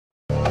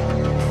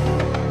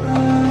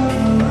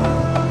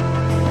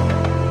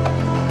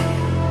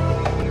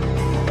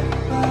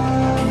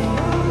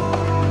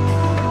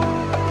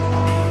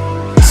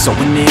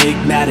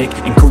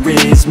dramatic and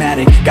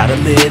charismatic. Gotta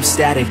live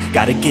static,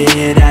 gotta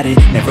get at it.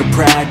 Never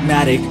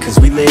pragmatic, cause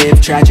we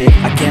live tragic.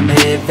 I can't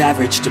live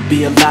average, to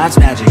be alive's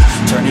magic.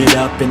 Turn it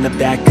up in the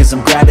back cause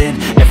I'm grabbing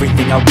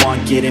everything I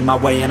want, get in my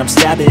way and I'm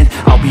stabbing.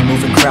 I'll be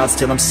moving crowds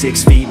till I'm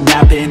 6 feet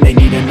napping. They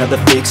need another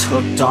fix,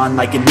 hooked on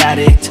like an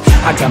addict.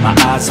 I got my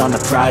eyes on the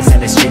prize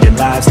and it's changing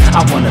lives.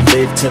 I wanna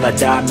live till I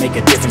die, make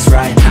a difference,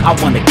 right? I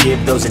wanna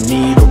give those in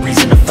need a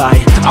reason to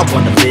fight. I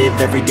wanna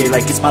live every day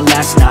like it's my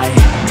last night.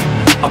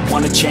 I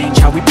wanna change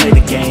how we play the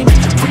game,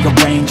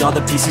 rearrange all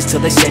the pieces till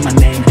they say my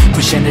name.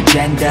 Push an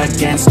agenda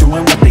against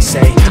doing what they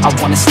say. I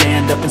wanna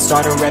stand up and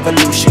start a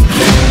revolution.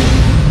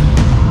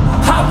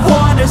 I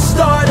wanna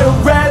start a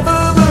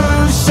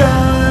revolution.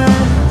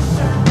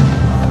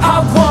 I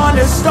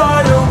wanna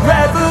start a revolution.